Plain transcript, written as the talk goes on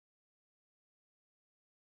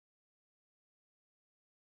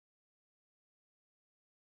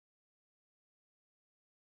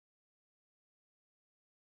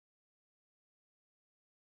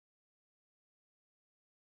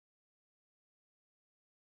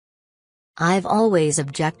I've always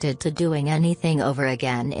objected to doing anything over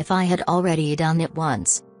again if I had already done it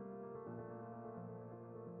once.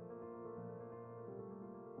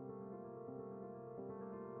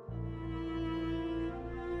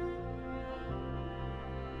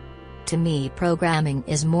 To me, programming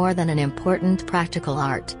is more than an important practical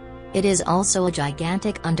art. It is also a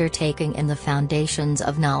gigantic undertaking in the foundations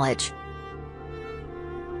of knowledge.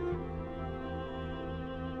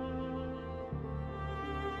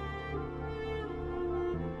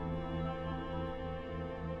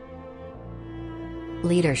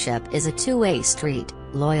 Leadership is a two-way street,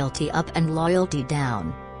 loyalty up and loyalty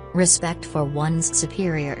down. Respect for one's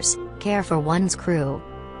superiors, care for one's crew.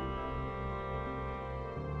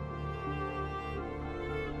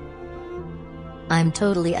 I'm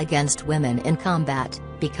totally against women in combat,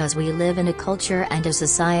 because we live in a culture and a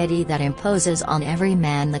society that imposes on every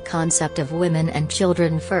man the concept of women and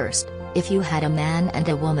children first. If you had a man and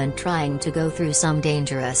a woman trying to go through some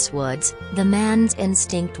dangerous woods, the man's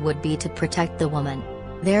instinct would be to protect the woman.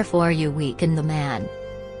 Therefore you weaken the man.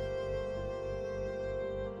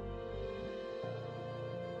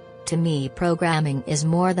 To me, programming is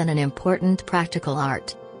more than an important practical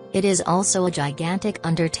art. It is also a gigantic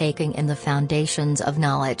undertaking in the foundations of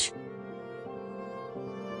knowledge.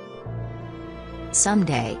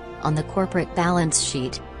 Someday, on the corporate balance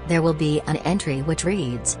sheet, there will be an entry which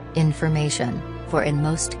reads, "Information," for in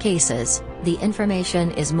most cases, the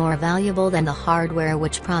information is more valuable than the hardware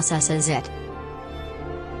which processes it.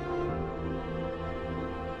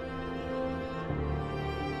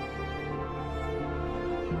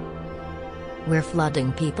 We're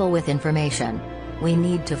flooding people with information. We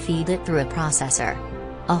need to feed it through a processor.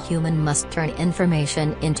 A human must turn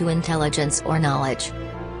information into intelligence or knowledge.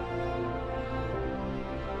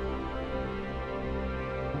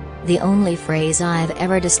 The only phrase I've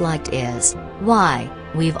ever disliked is, "Why,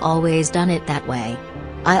 we've always done it that way."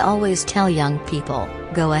 I always tell young people,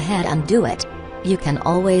 go ahead and do it. You can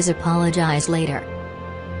always apologize later.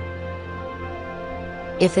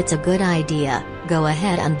 If it's a good idea, go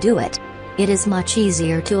ahead and do it. It is much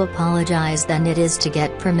easier to apologize than it is to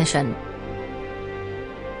get permission.